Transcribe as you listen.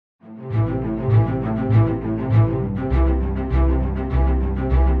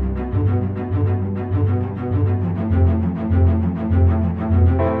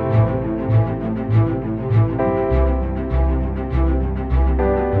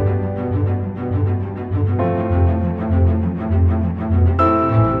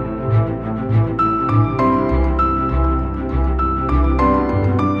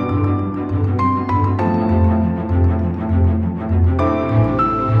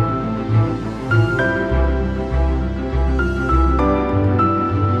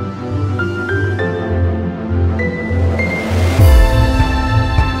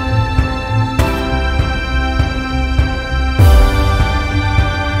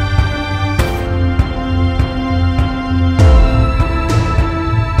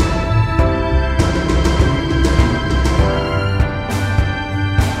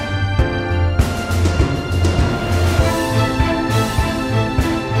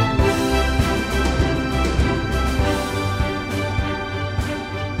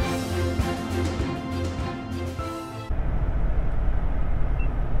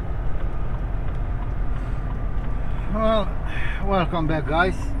Welcome back,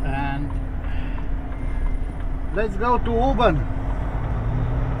 guys, and let's go to Wubin.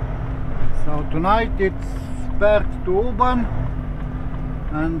 So tonight it's Perth to Wubin,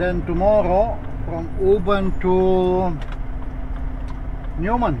 and then tomorrow from Wubin to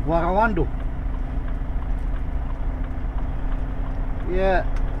Newman, Warawandu. Yeah,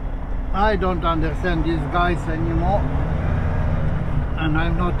 I don't understand these guys anymore, and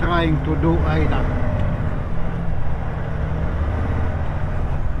I'm not trying to do either.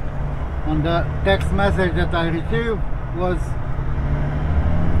 And the text message that I received was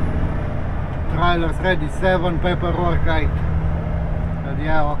trailers ready 7, paperwork 8. But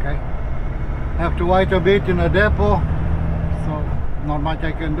yeah, okay. Have to wait a bit in a depot, so not much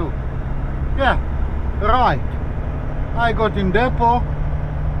I can do. Yeah, right. I got in depot,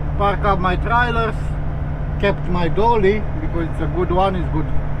 park up my trailers, kept my dolly because it's a good one, it's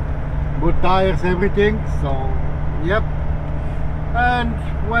good tires, everything. So yep. And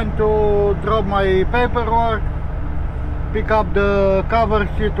went to drop my paperwork, pick up the cover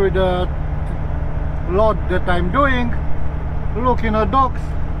sheet with the load that I'm doing, look in the docks,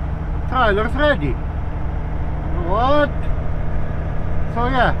 trailers ready. What? So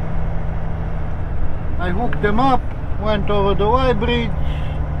yeah, I hooked them up, went over the Y bridge,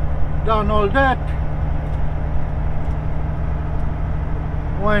 done all that,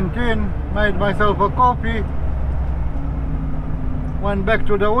 went in, made myself a coffee, went back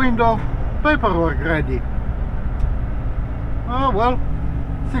to the window, paperwork ready. Oh well,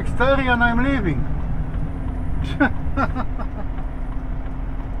 6:30 and I'm leaving.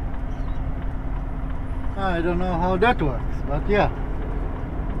 I don't know how that works, but yeah.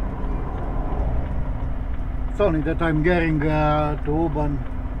 It's only that I'm getting to Wubin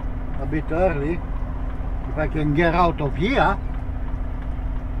a bit early, if I can get out of here,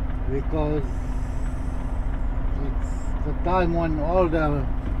 because it's the time when all the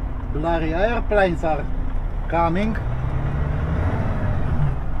bloody airplanes are coming,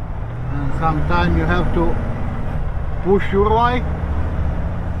 and sometimes you have to push your way.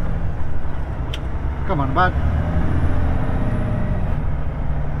 Come on, bud.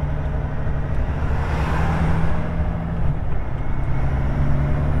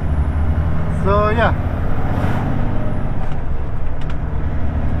 So yeah,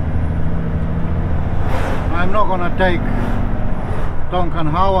 I'm not gonna take Tonkin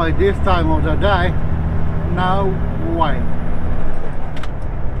Hawaii this time of the day. No way.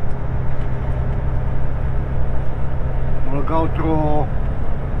 We'll go through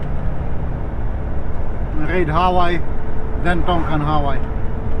Reid Hawaii, then Tonkin Hawaii.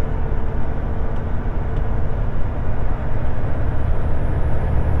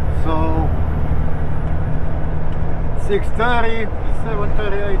 So 6:30,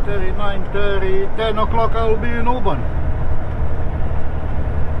 7:30, 8:30, 9:30, 10 o'clock I will be in Wubin.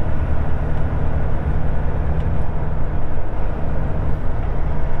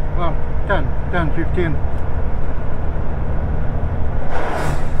 Well, 10:15.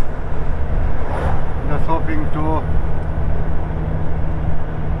 Just hoping to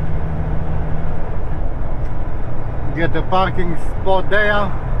get a parking spot there.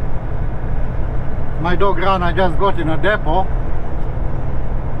 My dog run I just got in a depot,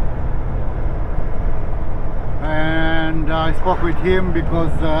 and I spoke with him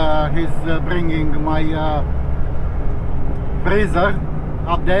because he's bringing my freezer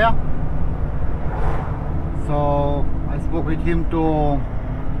up there. So I spoke with him to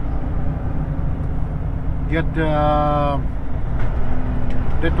get that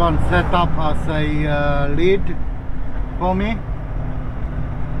one set up as a lead for me.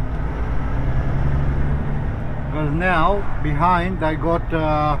 Because now behind I got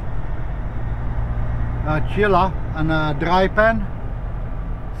a chiller and a dry pan,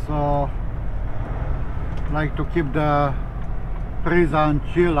 so I like to keep the freezer and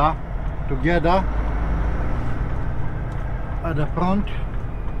chiller together at the front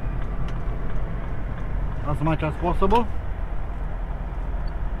as much as possible.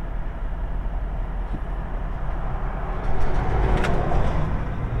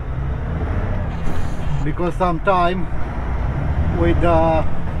 Because sometimes with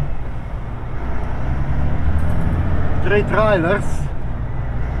 3 trailers,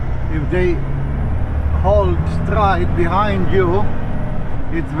 if they hold straight behind you,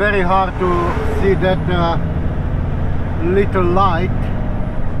 it's very hard to see that little light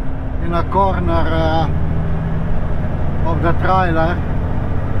in a corner of the trailer,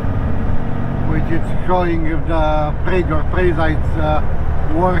 which is showing if the fridge or freezer is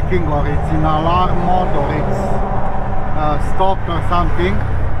working, or it's in alarm mode, or it's stopped or something.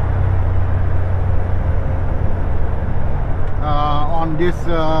 on this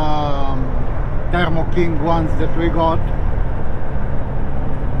Thermo King ones that we got,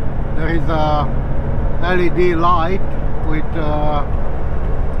 there is a LED light with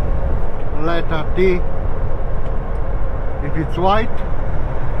letter T. If it's white,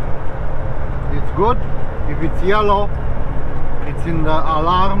 it's good. If it's yellow, it's in the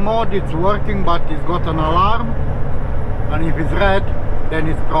alarm mode, it's working, but it's got an alarm. And if it's red, then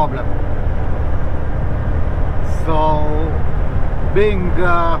it's problem. So being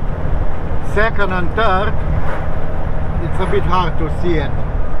second and third, it's a bit hard to see it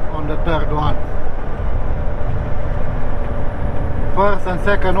on the third one. First and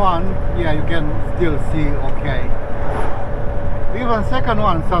second one, yeah, you can still see okay. Even second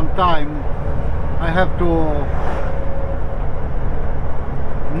one, sometime I have to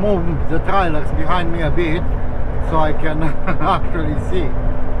move the trailers behind me a bit so I can actually see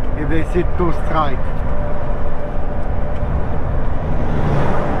if they sit too straight.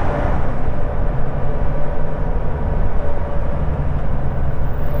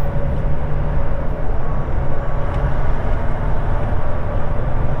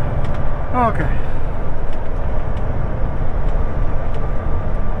 Okay.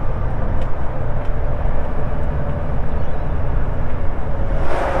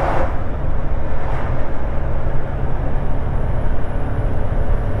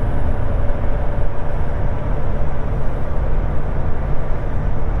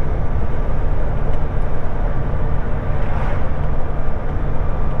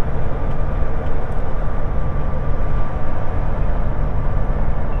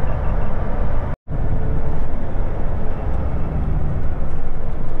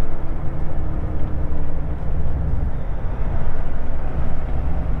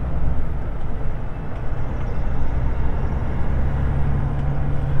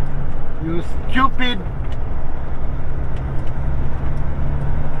 You stupid.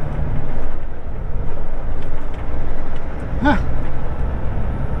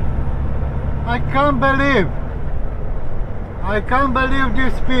 I can't believe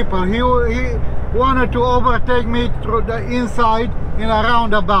these people. He wanted to overtake me through the inside in a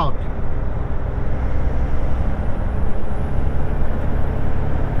roundabout.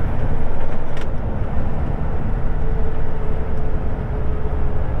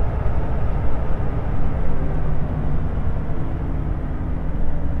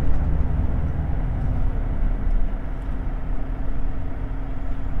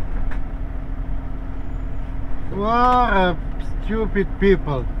 What a stupid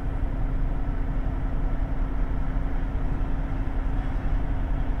people.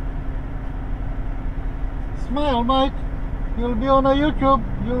 Smile, mate. You'll be on a YouTube.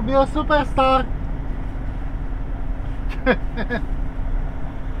 You'll be a superstar.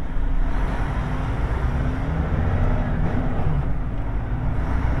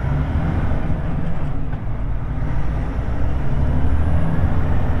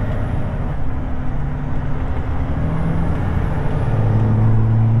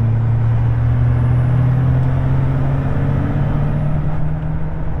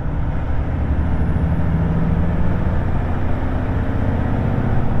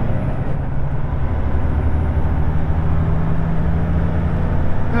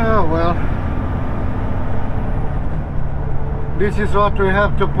 This is what we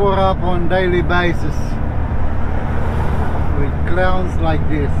have to pour up on daily basis with clowns like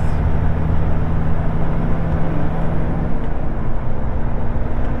this.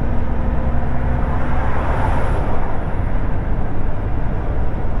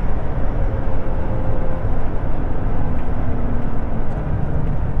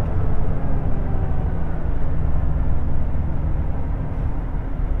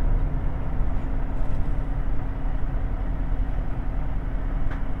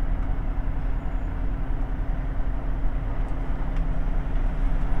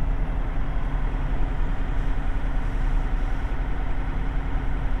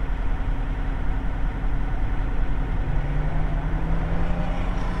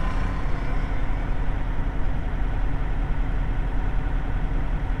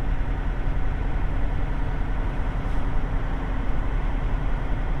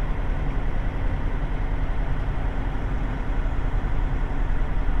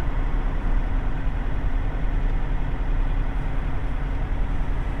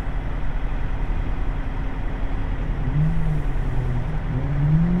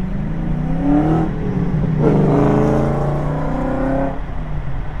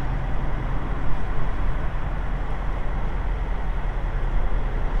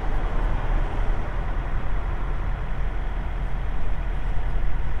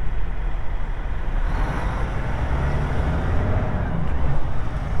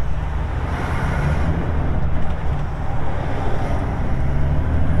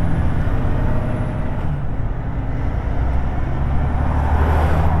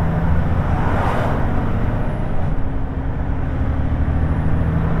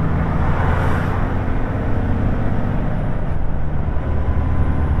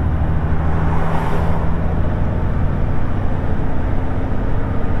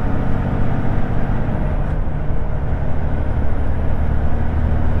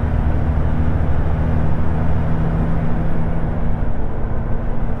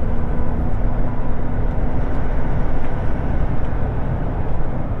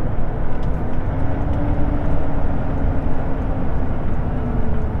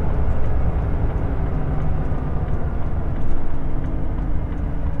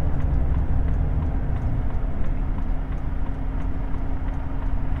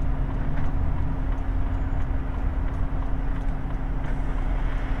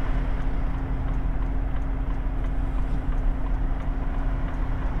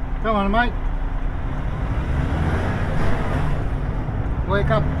 Come on, mate. Wake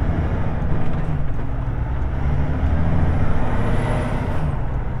up.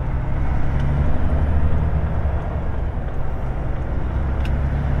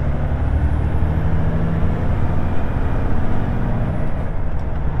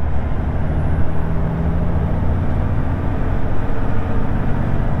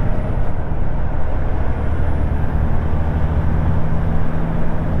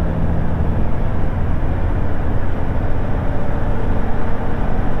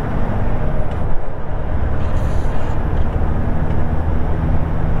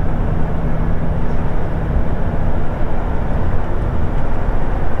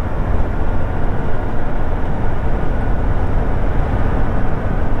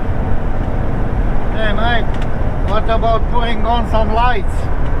 What about putting on some lights?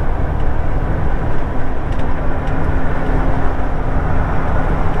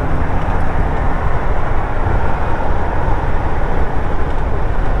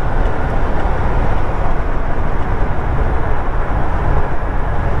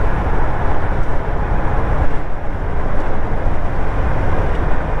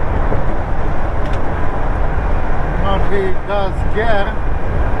 Not he does care.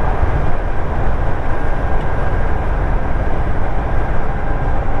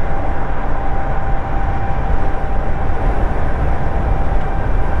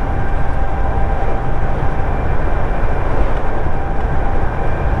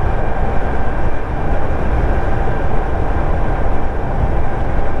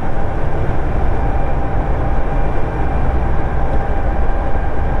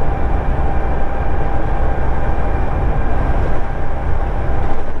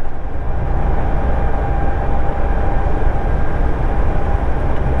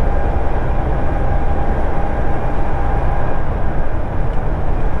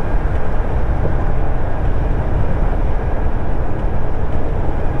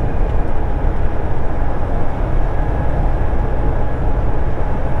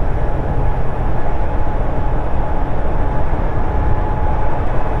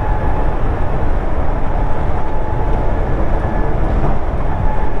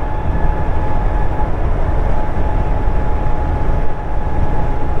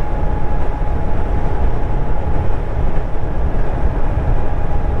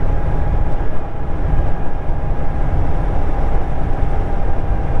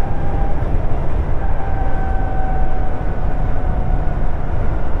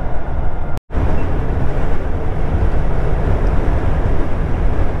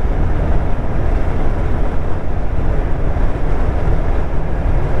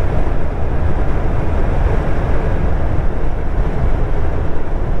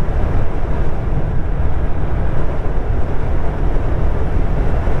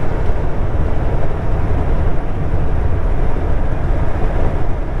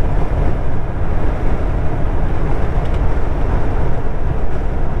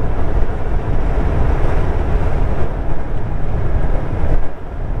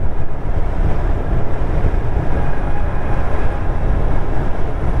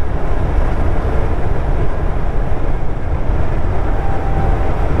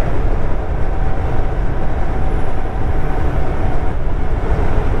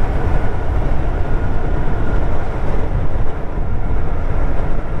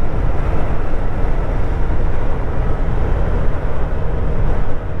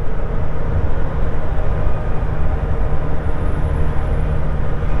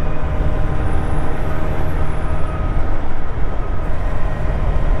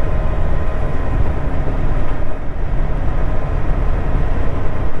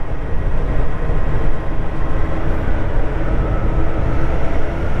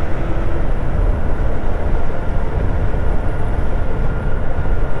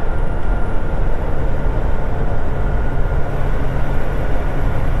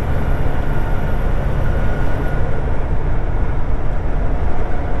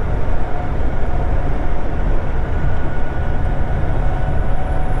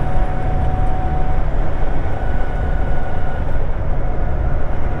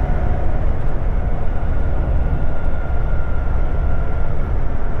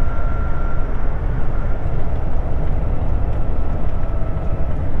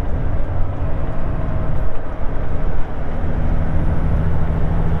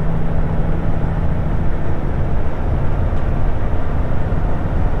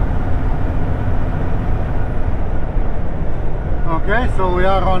 Okay, so we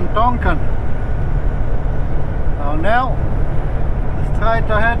are on Tonkin. So now, let's try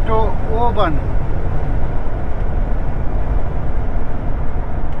to head to Wubin.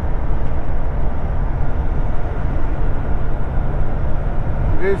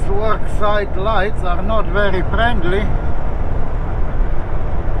 These work site lights are not very friendly.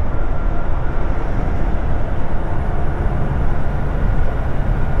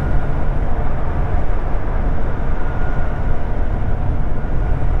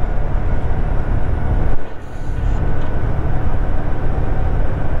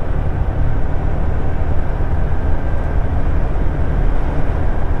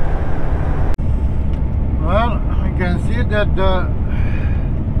 Well, I can see that the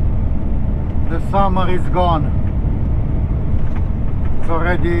summer is gone. It's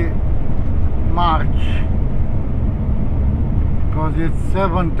already March, because it's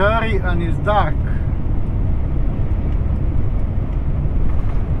 7:30 and it's dark.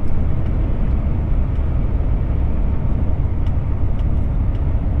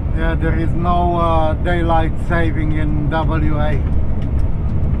 Yeah, there is no daylight saving in WA.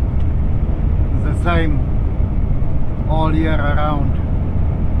 It's the same all year around.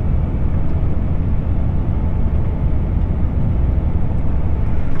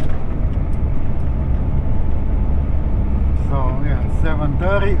 So yeah,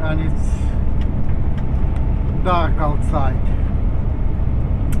 7:30 and it's dark outside.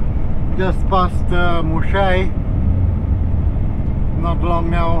 Just past Mushai. Not long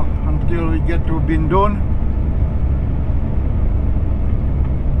now until we get to Bindun.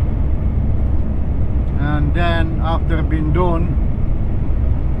 And then after Bindun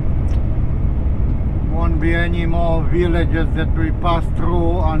won't be any more villages that we pass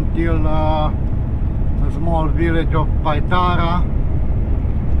through until the small village of Paitara,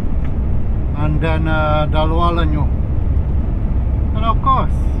 and then Dalwalanyu. And of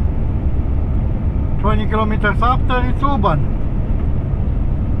course 20 kilometers after it's Wubin.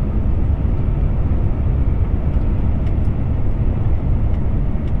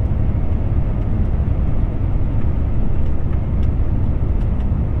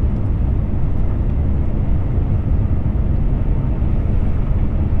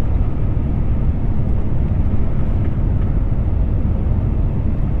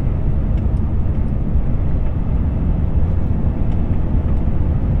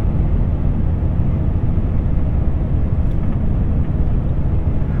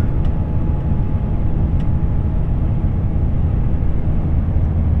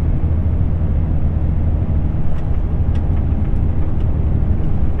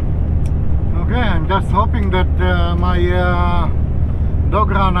 Just hoping that my dog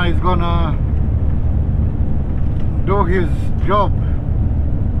runner is gonna do his job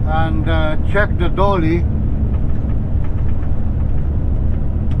and check the dolly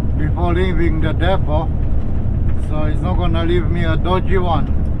before leaving the depot, so he's not gonna leave me a dodgy one.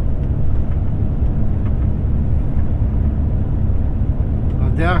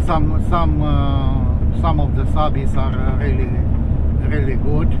 There are some of the subbies are really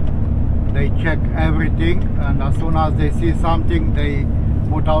good. They check everything, and as soon as they see something they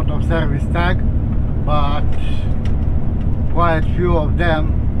put out of service tag, but quite few of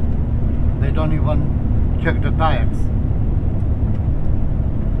them, they don't even check the tires.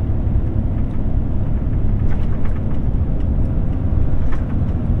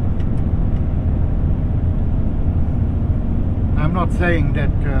 I'm not saying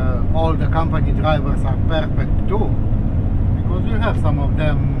that all the company drivers are perfect too, because you have some of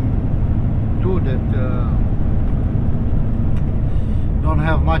them too that don't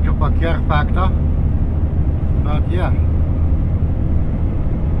have much of a care factor, but yeah,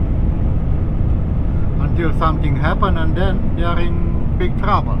 until something happens, and then they are in big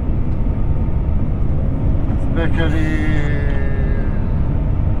trouble, especially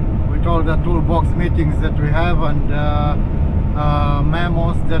with all the toolbox meetings that we have and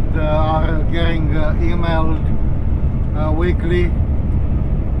memos that are getting emailed weekly.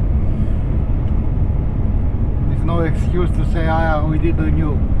 No excuse to say, ah, we didn't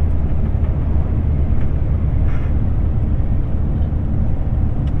know.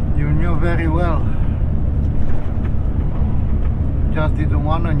 You knew very well, just didn't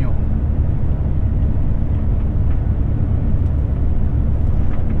want to know.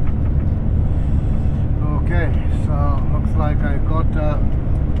 Okay, so looks like I got a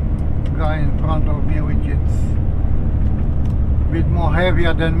guy in front of me which is a bit more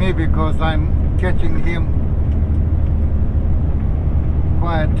heavier than me, because I'm catching him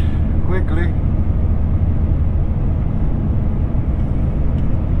quite quickly.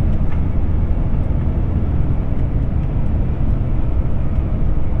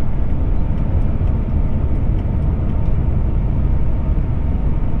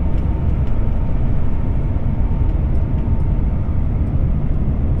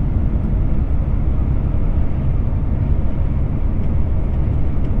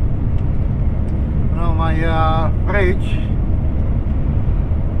 bridge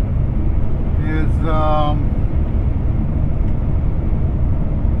is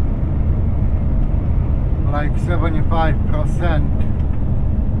like 75%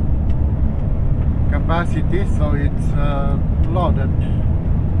 capacity, so it's loaded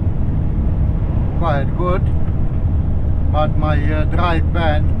quite good, but my dry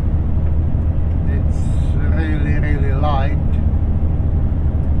pan, it's really light.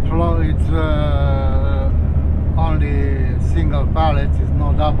 It's only single pallets, it's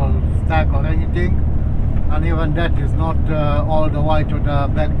no double stack or anything, and even that is not all the way to the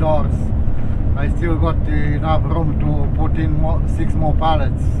back doors. I still got enough room to put in 6 more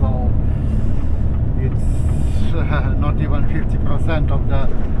pallets, so it's not even 50% of the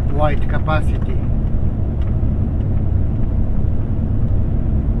white capacity.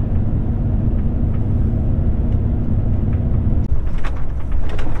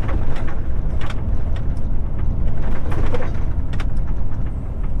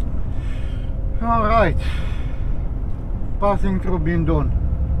 All right, passing through Bindun.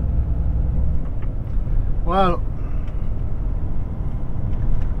 Well,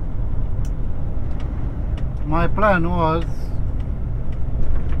 my plan was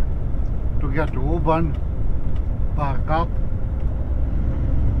to get to Wubin, park up,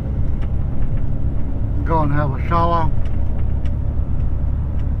 go and have a shower.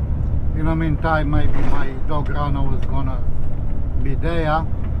 In the meantime, maybe my dog runner was gonna be there,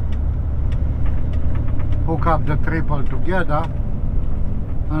 hook up the triple together,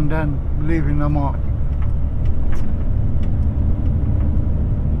 and then leave in the morning.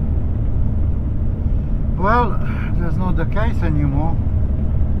 Well, that's not the case anymore.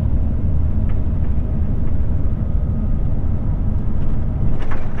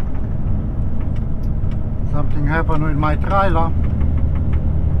 Something happened with my trailer.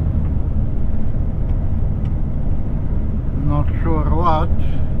 Not sure what.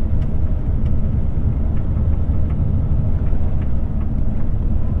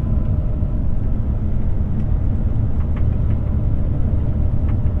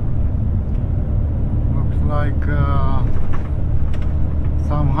 Like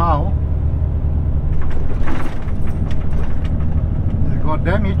somehow it got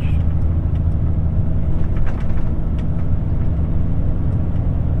damaged.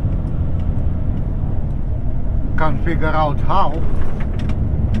 Can't figure out how.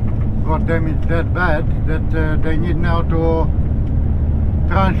 Got damaged that bad that they need now to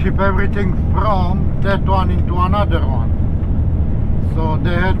transship everything from that one into another one. So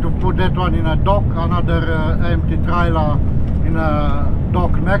they had to put that one in a dock, another empty trailer in a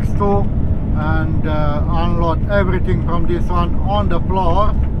dock next to, and unload everything from this one on the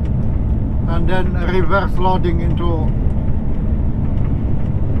floor, and then reverse loading into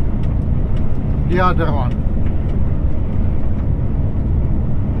the other one.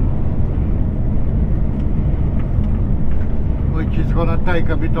 Which is gonna take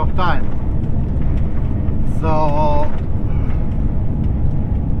a bit of time. So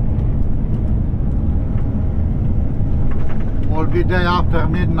will be there after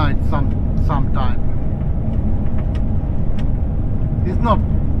midnight sometime. It's not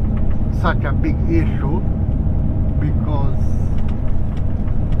such a big issue because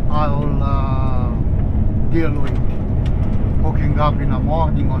I'll deal with hooking up in the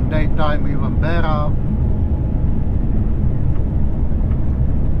morning, on daytime even better.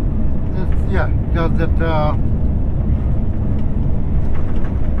 Yeah, just that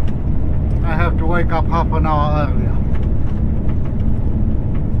I have to wake up half an hour earlier.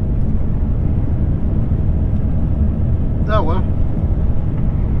 Oh well,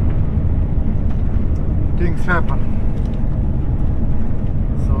 things happen.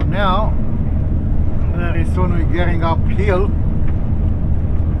 So now, very soon we're getting uphill,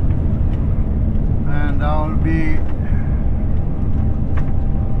 and I'll be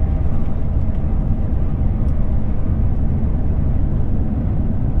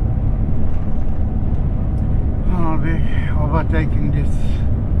overtaking this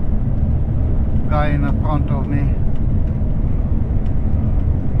guy in the front of me.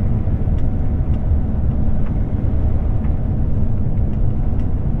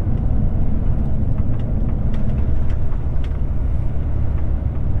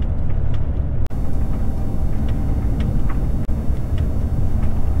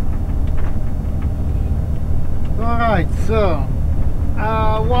 Alright, so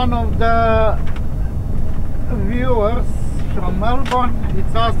one of the viewers from Melbourne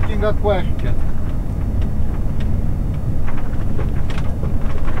is asking a question.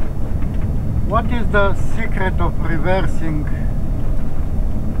 What is the secret of reversing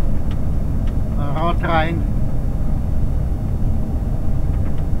a road train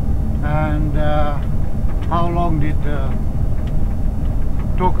and how long it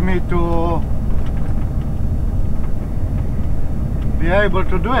took me to be able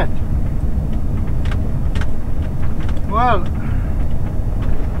to do it. Well,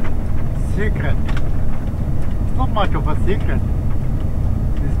 secret. It's not much of a secret.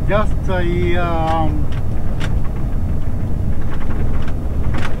 It's just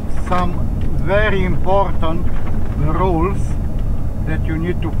some very important rules that you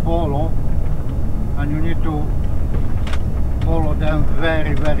need to follow, and you need to follow them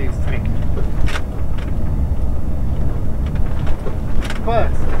very, very strict.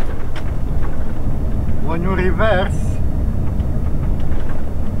 First, when you reverse,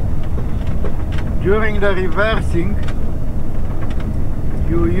 during the reversing,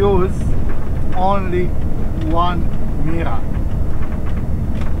 you use only one mirror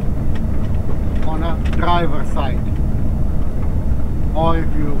on a driver's side, or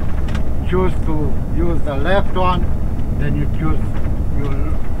if you choose to use the left one, then you'll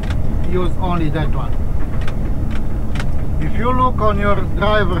use only that one. If you look on your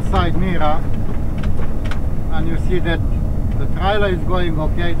driver's side mirror and you see that the trailer is going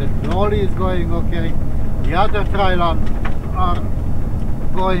okay, the dolly is going okay, the other trailer are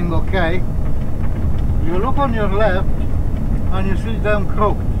going okay, you look on your left and you see them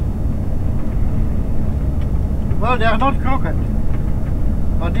crooked. Well, they are not crooked,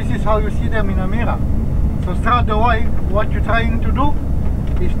 but this is how you see them in a mirror. So straight away, what you're trying to do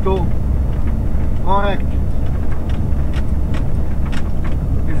is to correct.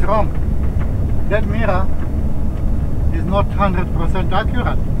 It's wrong. That mirror is not 100%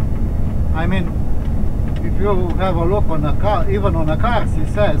 accurate. I mean, if you have a look on a car, even on a car, it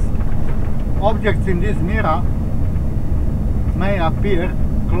says objects in this mirror may appear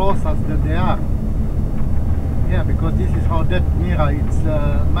close as that they are. Yeah, because this is how that mirror is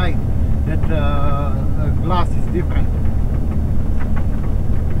made. That glass is different.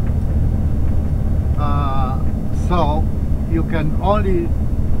 So you can only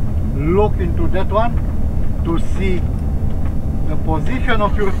look into that one to see the position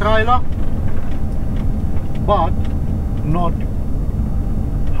of your trailer, but not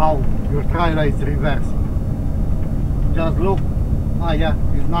how your trailer is reversing. Just look, yeah,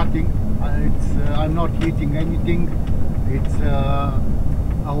 it's nothing, I'm not hitting anything, it's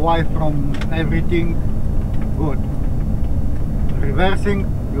away from everything, good. Reversing,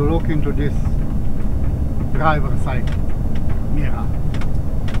 you look into this driver side mirror.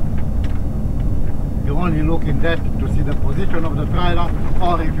 You only look in that to see the position of the trailer,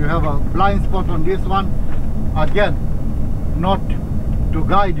 or if you have a blind spot on this one, again, not to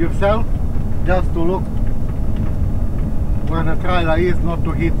guide yourself, just to look where the trailer is, not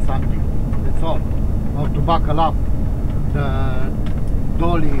to hit something, that's all, or to buckle up the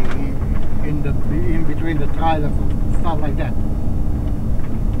dolly in between the trailers and stuff like that.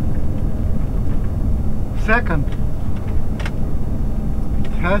 Second,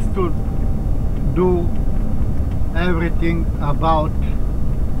 it has to do everything about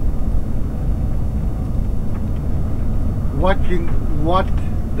watching what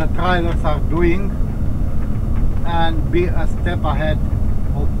the trailers are doing and be a step ahead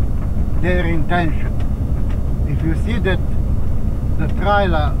of their intention. If you see that the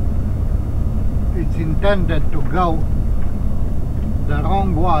trailer is intended to go the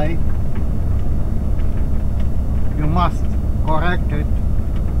wrong way, you must correct it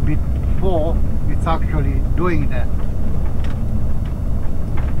before it's actually doing that.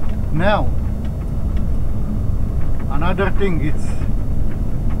 Now, another thing is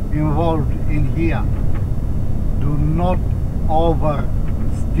involved in here. Do not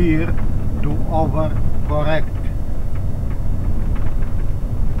oversteer to overcorrect.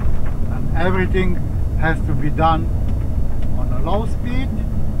 And everything has to be done on a low speed,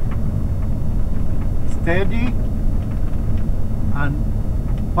 steady, and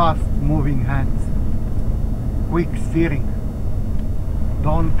fast moving hands. Quick steering.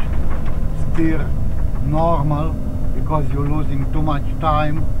 Don't steer normal, because you're losing too much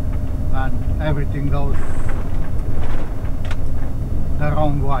time and everything goes the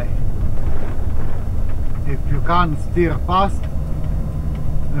wrong way. If you can't steer fast,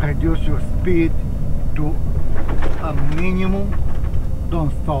 reduce your speed to a minimum.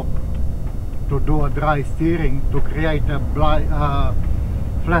 Don't stop to do a dry steering to create a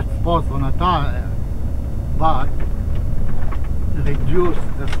flat spot on a tire, but reduce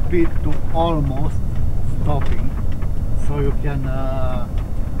the speed to almost stopping, so you can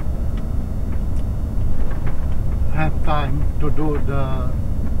have time to do the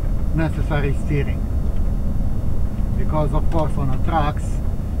necessary steering. Because of course on the tracks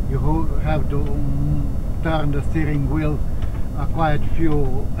you have to turn the steering wheel quite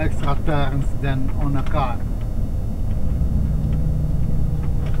few extra turns than on a car.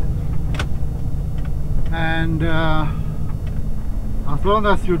 And as long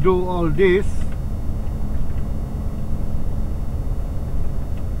as you do all this,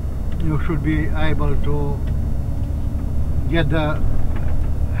 you should be able to get the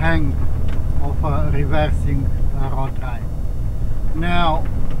hang of reversing a road drive. Now,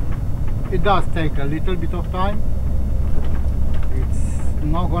 it does take a little bit of time. It's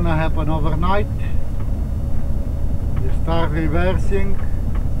not gonna happen overnight. You start reversing,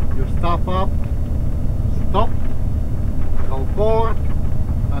 you stop up, stop, go forward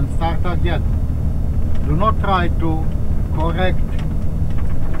and start again. Do not try to correct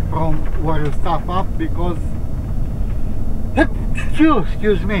from where you stop up, because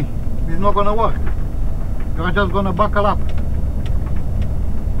excuse me, it's not gonna work. You're just gonna buckle up.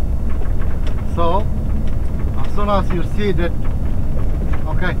 So as soon as you see that,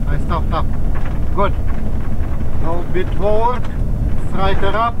 okay, I stopped up, good, go a bit forward,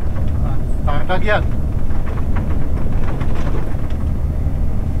 straighten up and start again.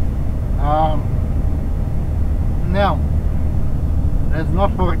 Now, let's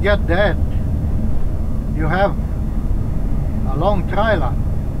not forget that you have a long trailer.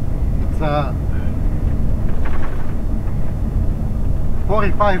 It's a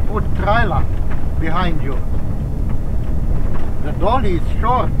 45-foot trailer behind you. The dolly is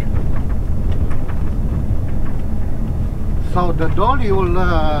short, so the dolly will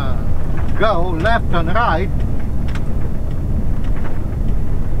go left and right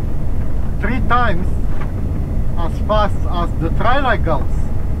 3 times as fast as the trailer goes.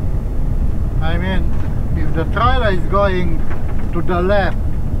 I mean, if the trailer is going to the left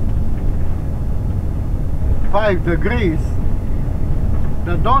 5 degrees,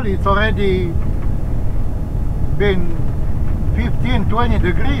 the dolly is already been 15-20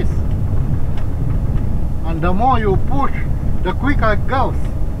 degrees, and the more you push, the quicker it goes,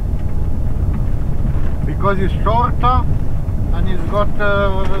 because it's shorter and it's got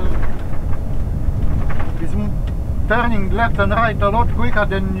it's turning left and right a lot quicker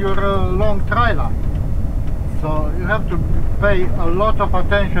than your long trailer. So you have to pay a lot of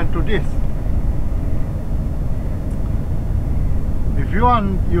attention to this. If you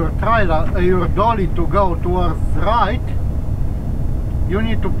want your trailer, your dolly to go towards right, you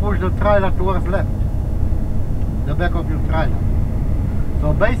need to push the trailer towards left, the back of your trailer.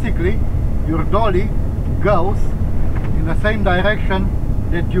 So basically, your dolly goes in the same direction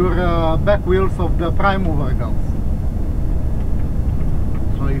that your back wheels of the prime mover goes.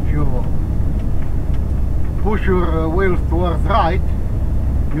 So if you push your wheels towards right,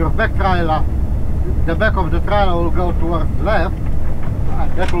 your back trailer, the back of the trailer will go towards left,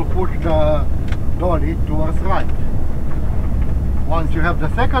 and that will push the dolly towards right. Once you have the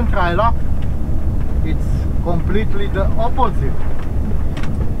second trailer, it's completely the opposite.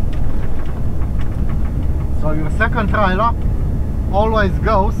 So your second trailer always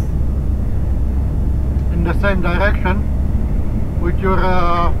goes in the same direction with your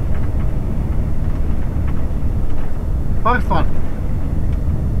first one.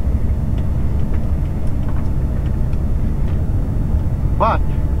 But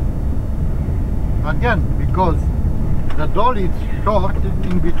again, because the dolly is short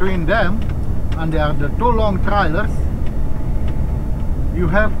in between them and they are the 2 long trailers, you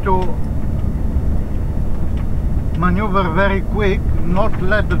have to maneuver very quick, not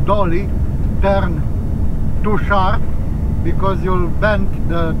let the dolly turn too sharp, because you'll bend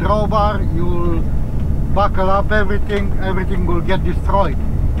the drawbar, you'll buckle up everything will get destroyed.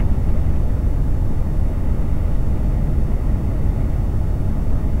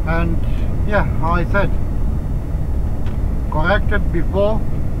 And yeah, how I said, correct it before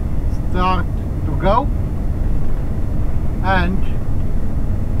start to go, and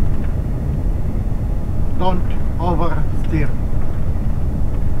don't oversteer.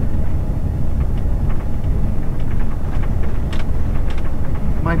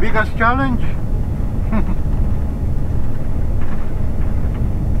 My biggest challenge?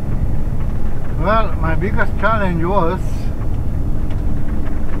 Well, my biggest challenge was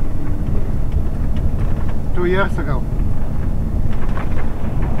 2 years ago.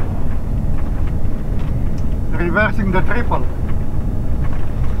 Reversing the triple.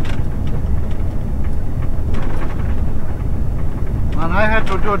 And I had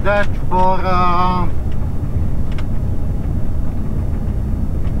to do that for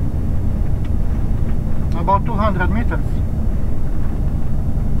about 200 meters.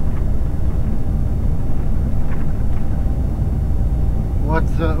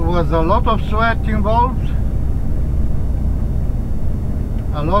 Was a lot of sweat involved,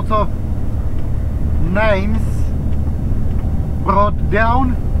 a lot of names brought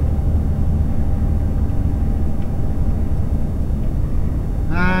down,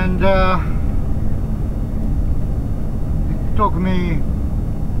 and it took me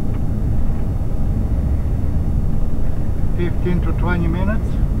 15 to 20 minutes.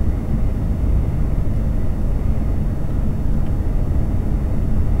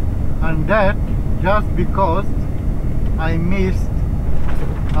 And that just because I missed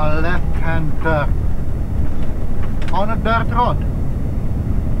a left-hand turn on a dirt road.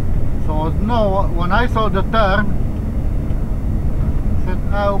 So no, when I saw the turn, I said,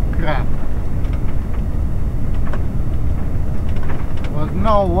 oh crap. There was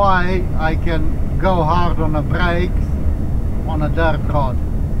no way I can go hard on the brakes on a dirt road,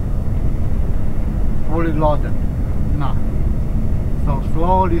 fully loaded. No. So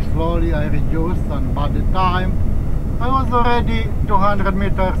slowly I reduced, and by the time I was already 200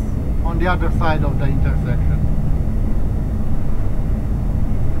 meters on the other side of the intersection.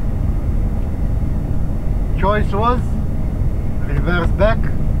 Choice was reverse back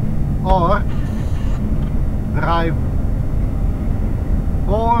or drive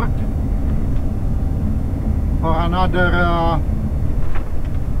forward for another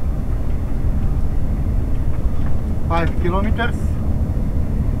 5 kilometers,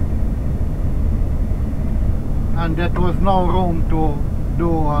 and there was no room to do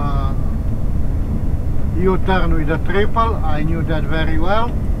a U-turn with a triple. I knew that very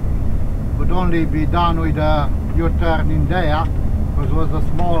well. Would only be done with a U-turn in there, because it was a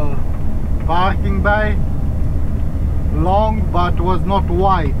small parking bay, long but was not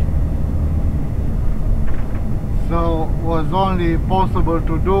wide, so was only possible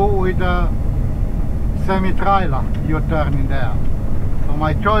to do with a semi-trailer U-turn in there. So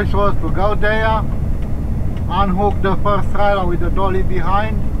my choice was to go there, unhook the first trailer with the dolly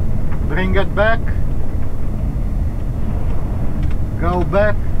behind, bring it back, go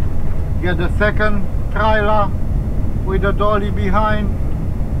back, get the second trailer with the dolly behind,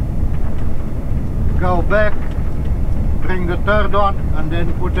 go back, bring the third one, and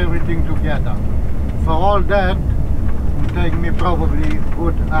then put everything together. So all that will take me probably a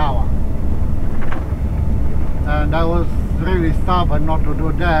good hour. And I was really stubborn not to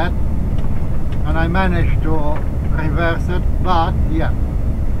do that, and I managed to reverse it, but yeah,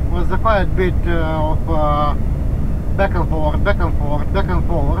 it was quite a bit of back and forth, back and forth, back and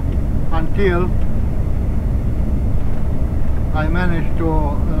forth, until I managed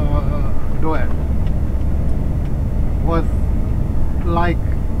to do it. Was like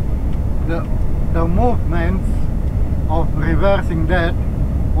the movements of reversing that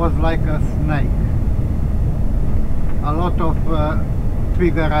was like a snake. A lot of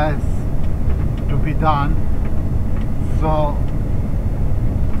figure has to be done. So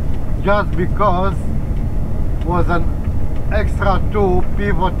just because was an extra 2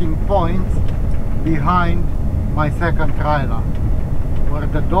 pivoting points behind my second trailer, where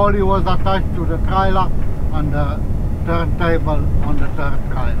the dolly was attached to the trailer and the turntable on the third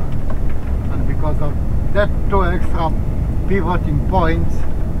trailer. And because of that 2 extra pivoting points,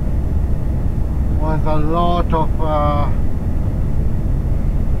 was a lot of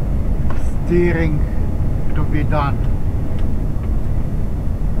steering to be done.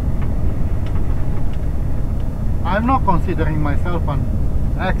 I'm not considering myself an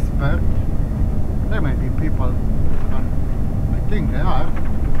expert. There may be people, and I think there are,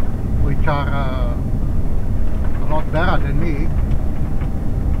 which are a lot better than me.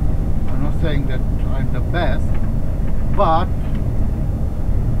 I'm not saying that I'm the best, but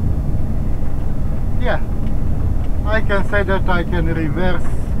yeah, I can say that I can reverse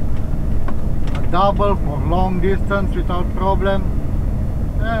a double for long distance without problem,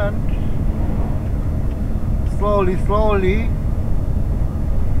 and slowly,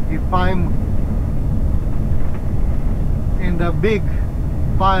 if I'm in the big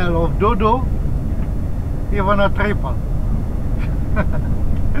pile of doo-doo, even a triple.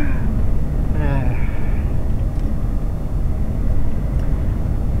 Yeah.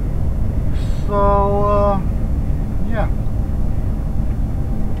 So yeah,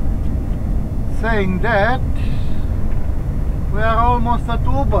 saying that, we are almost at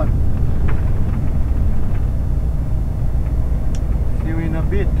Wubin. See you in a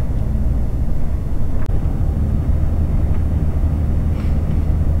bit.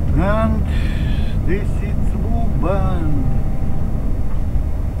 And this is Wubin.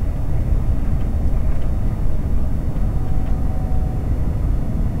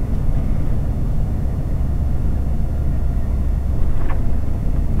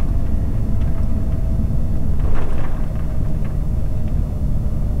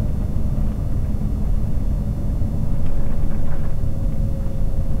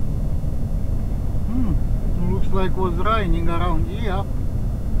 like it was raining around here.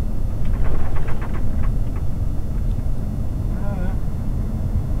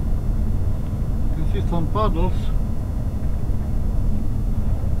 You can see some puddles.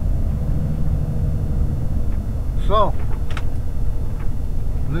 So,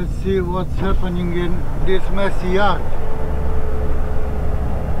 let's see what's happening in this messy yard.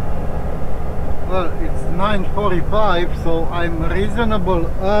 Well, it's 9:45, so I'm reasonable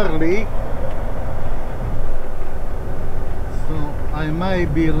early. So I may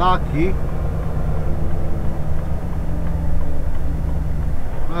be lucky.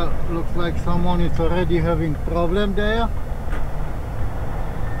 Well, looks like someone is already having problem there.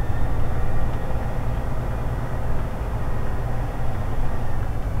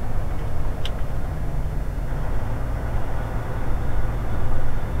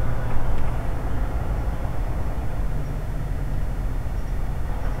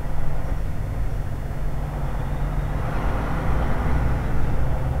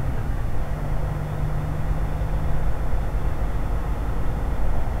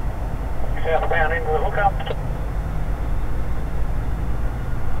 Southbound into the hookup.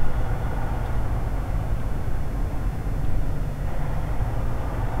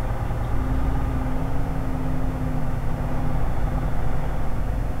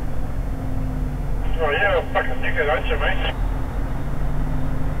 Oh yeah, I'll fucking dickhead, aren't you, mate?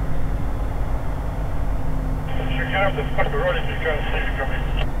 You get up the fucking road if you can't see you coming.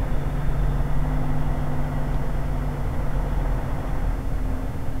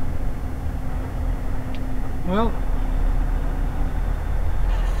 Well,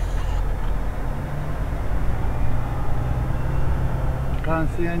 can't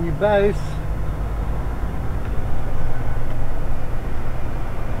see any base.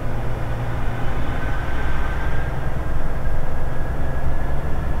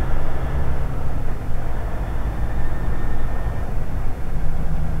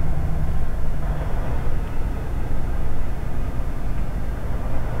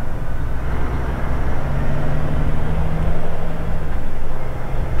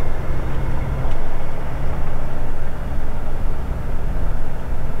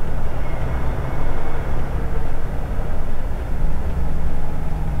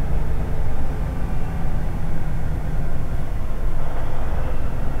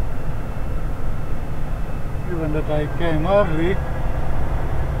 Given that I came early,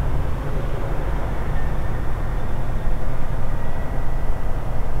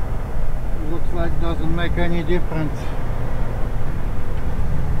 looks like doesn't make any difference.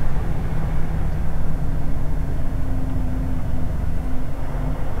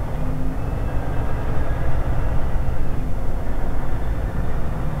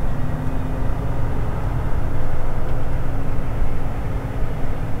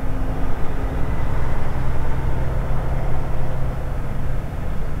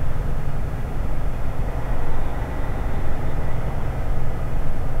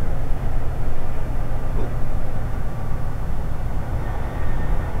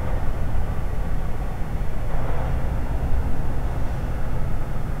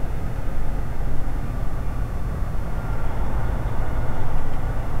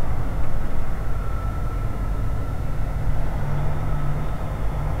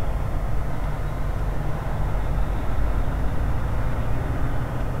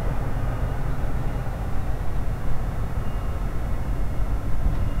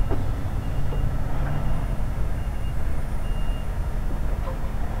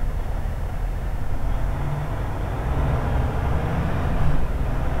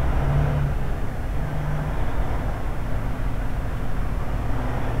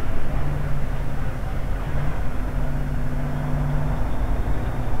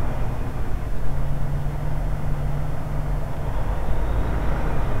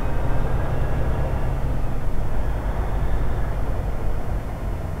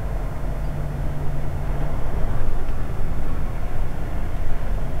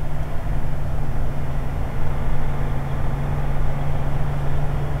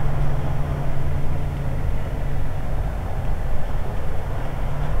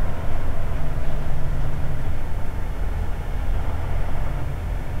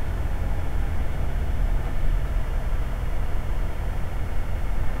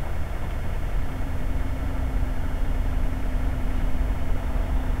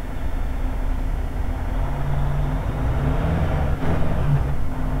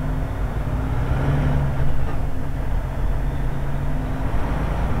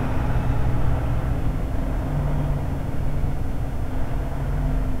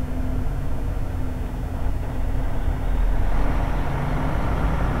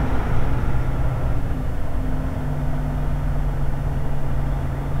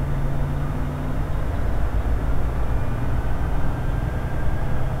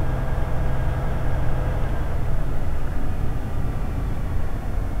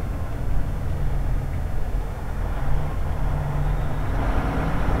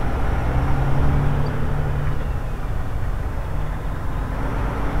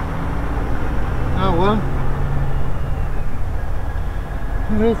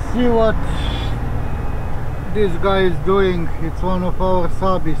 Let's see what this guy is doing. It's one of our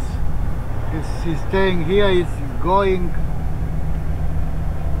subbies. He's staying here, he's going.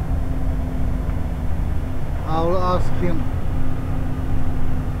 I'll ask him.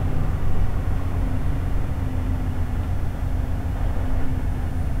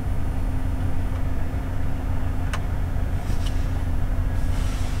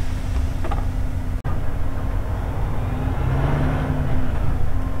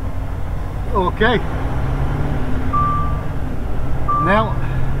 Okay. Now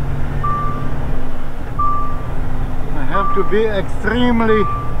I have to be extremely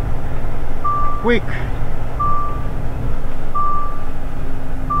quick.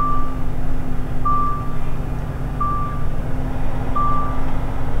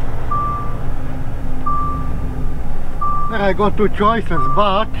 There I got two choices,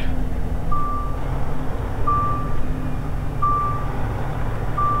 but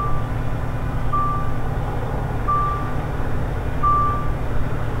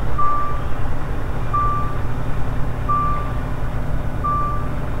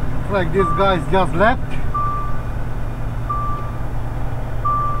like this guy's just left.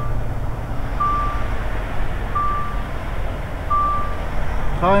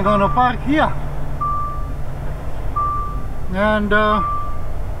 So I'm gonna park here and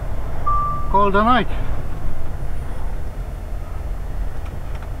call the night.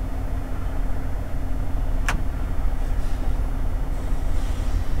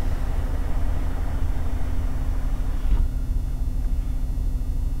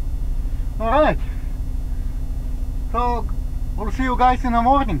 Alright, so we'll see you guys in the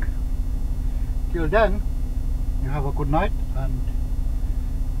morning. Till then, you have a good night and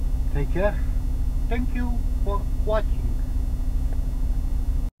take care. Thank you for watching.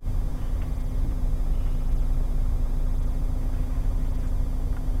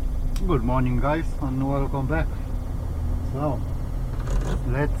 Good morning guys and welcome back. So,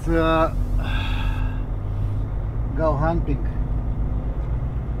 let's go hunting.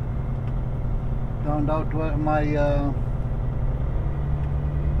 Found out where my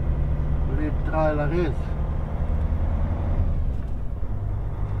lead trailer is.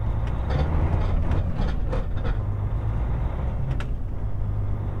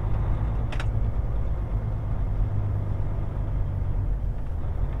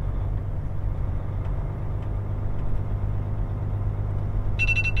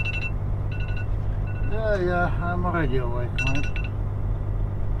 Yeah, I'm already awake, mate.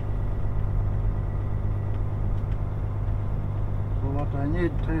 What I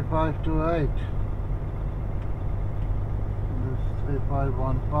need, 3528. This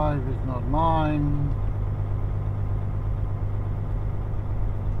 3515 is not mine.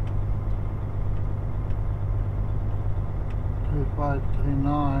 Three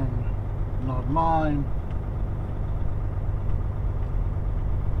 539, not mine.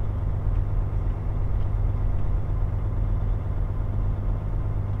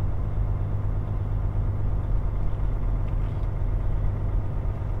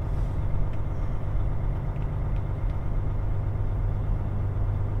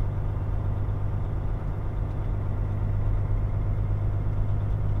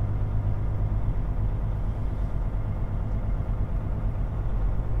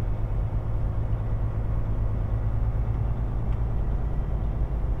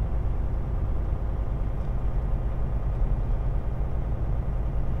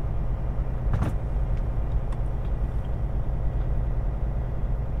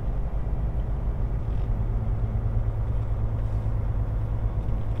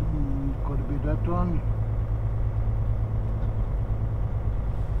 That one.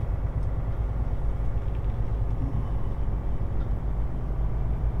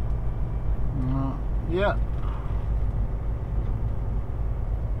 Yeah.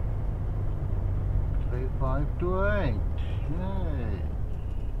 3528. Yay.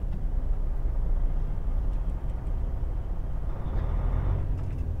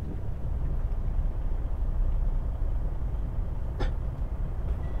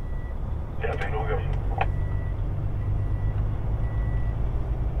 Ja, den Lugas.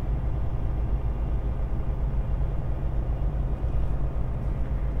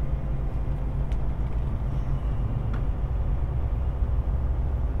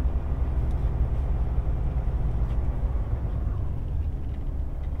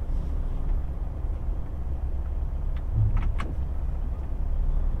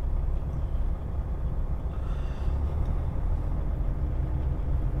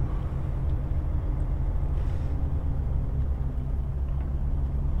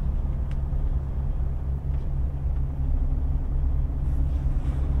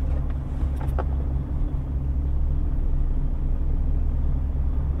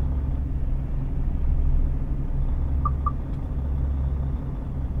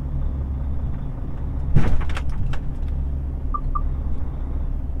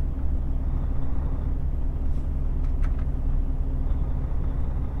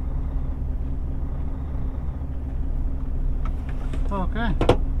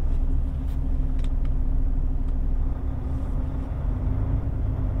 Okay.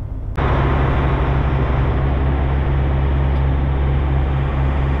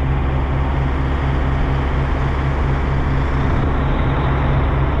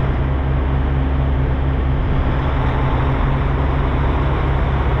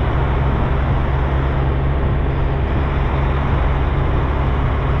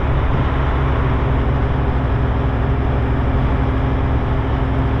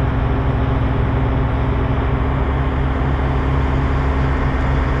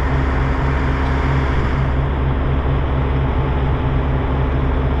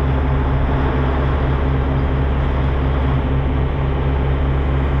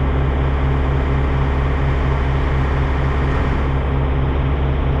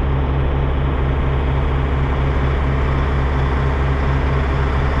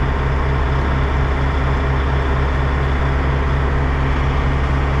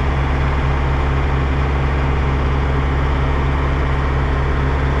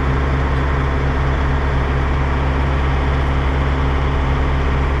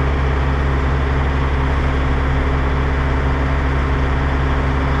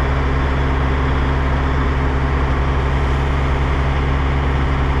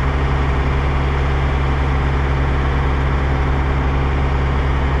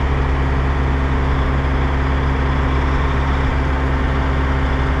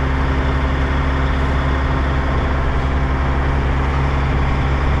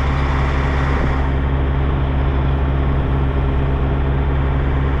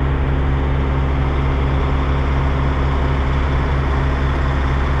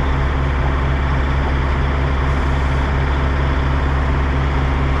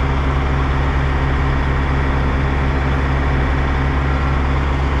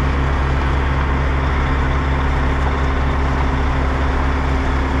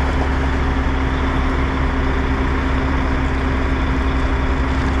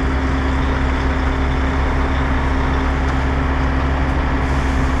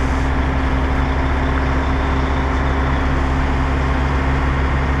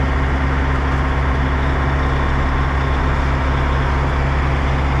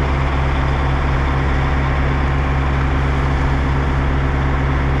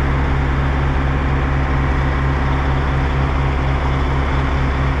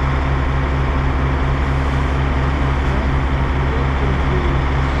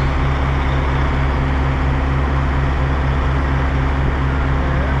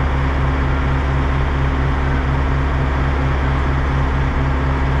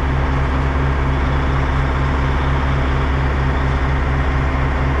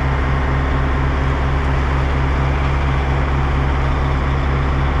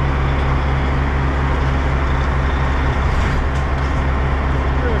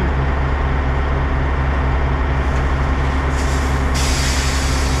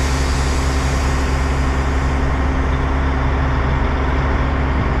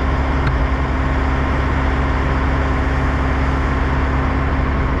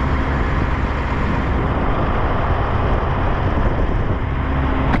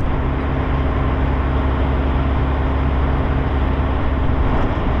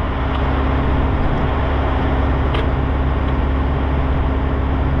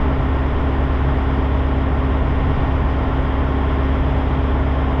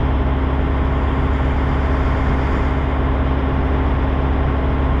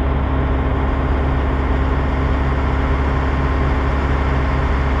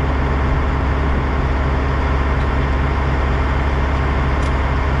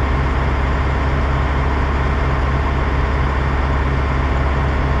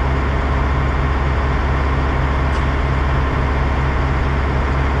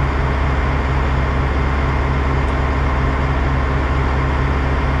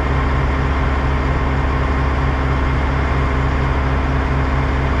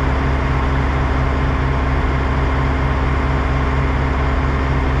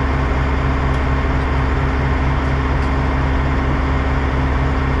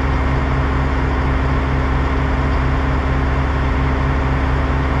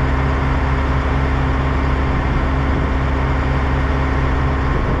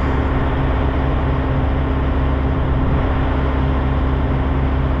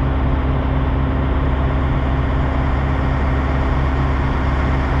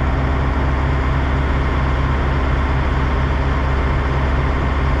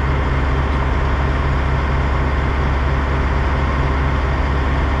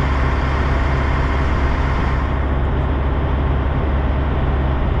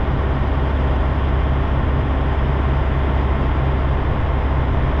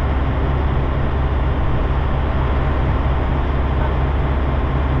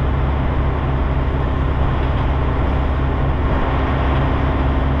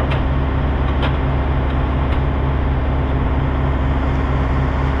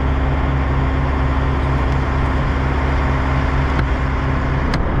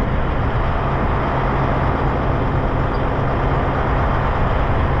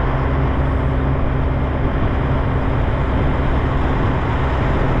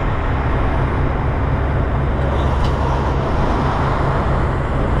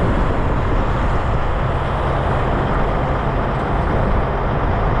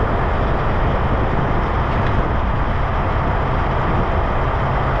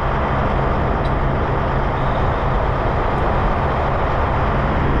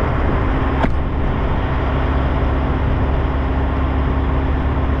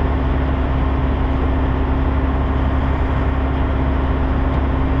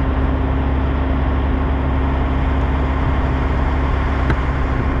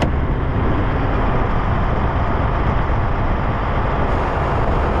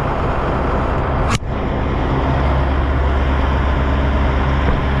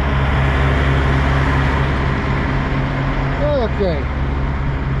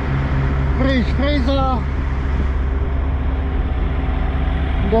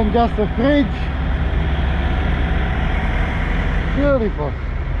 than just a fridge. Beautiful.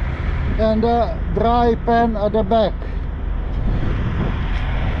 And a dry pan at the back.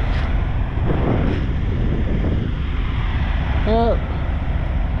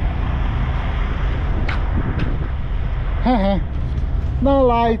 No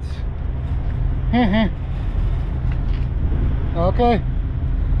lights. Okay.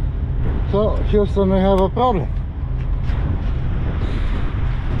 So Houston, we have a problem.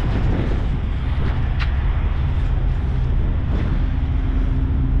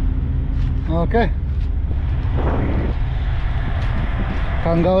 Okay.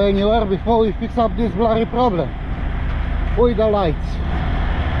 Can't go anywhere before we fix up this bloody problem with the lights.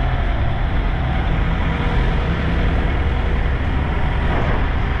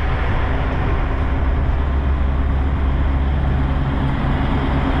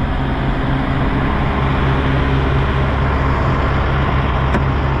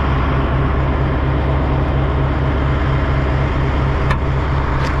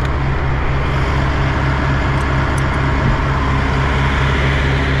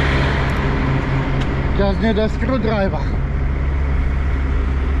 Just need a screwdriver.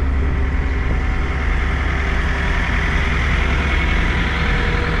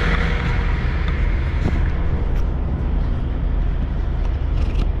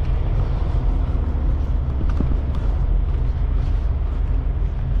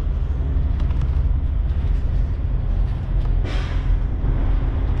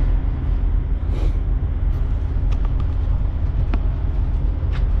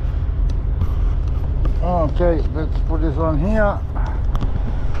 Okay, let's put this on here.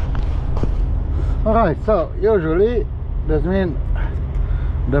 Alright, so usually that means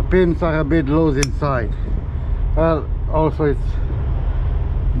the pins are a bit loose inside. Well, also it's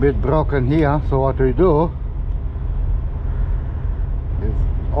a bit broken here, so what we do is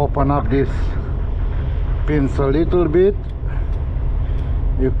open up these pins a little bit.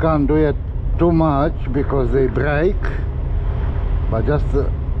 You can't do it too much because they break, but just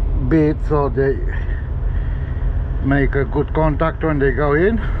a bit so they make a good contact when they go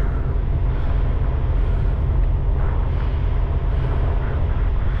in.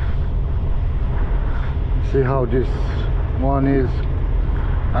 See how this one is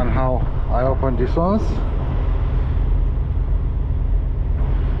and how I open these ones.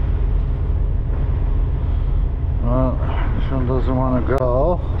 Well, this one doesn't want to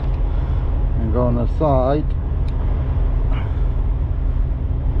go and go on the side.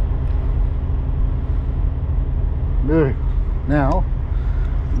 Now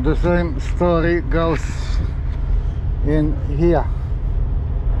the same story goes in here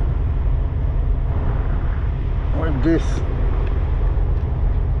with this.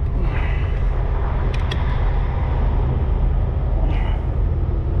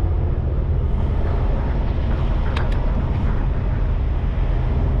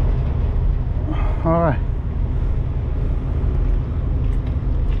 All right.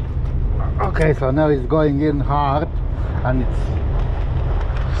 Okay, so now it's going in hard and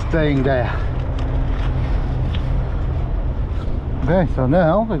it's staying there. Okay, so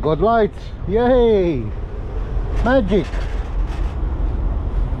now we got lights. Yay! Magic!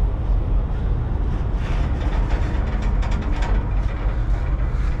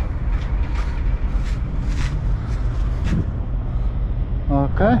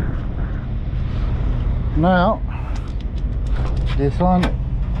 Okay. Now this one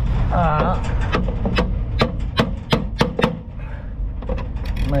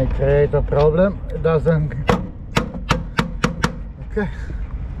may create a problem. It doesn't. Okay.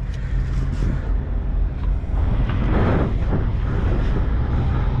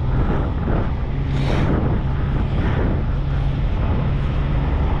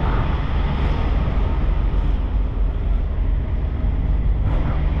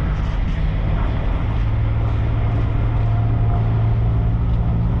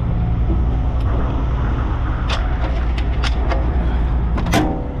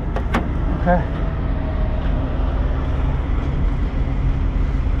 Okay.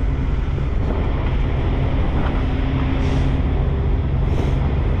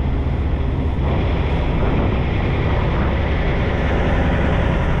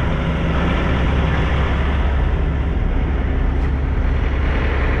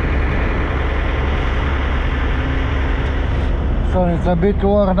 So it's a bit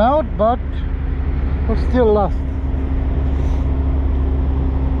worn out, but will still last.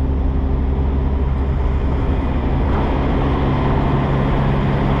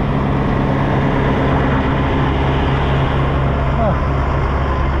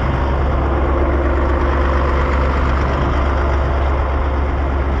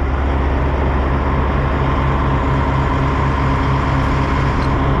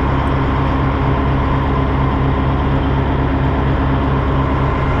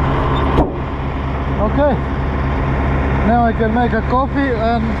 can make a coffee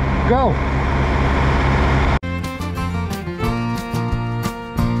and go.